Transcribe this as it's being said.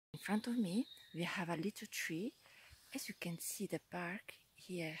front of me we have a little tree. As you can see, the bark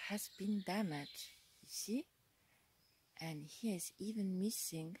here has been damaged, you see, and here is even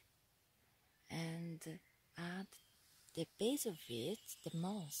missing, and at the base of it the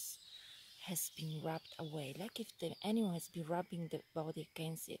moss has been rubbed away, like if the animal has been rubbing the body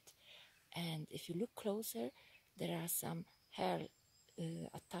against it. And if you look closer, there are some hair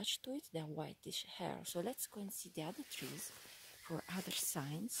attached to it. They're whitish hair. So let's go and see the other trees for other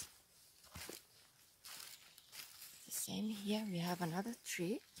signs. The same here, we have another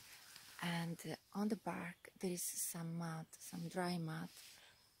tree, and on the bark there is some mud, some dry mud,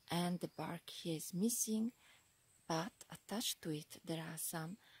 and the bark here is missing, but attached to it there are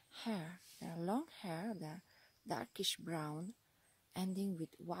some hair. There are long hair, they're darkish brown, ending with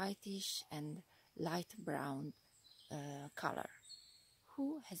whitish and light brown color.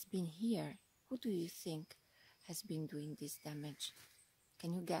 Who has been here? Who do you think has been doing this damage?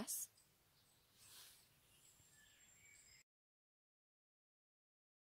 Can you guess?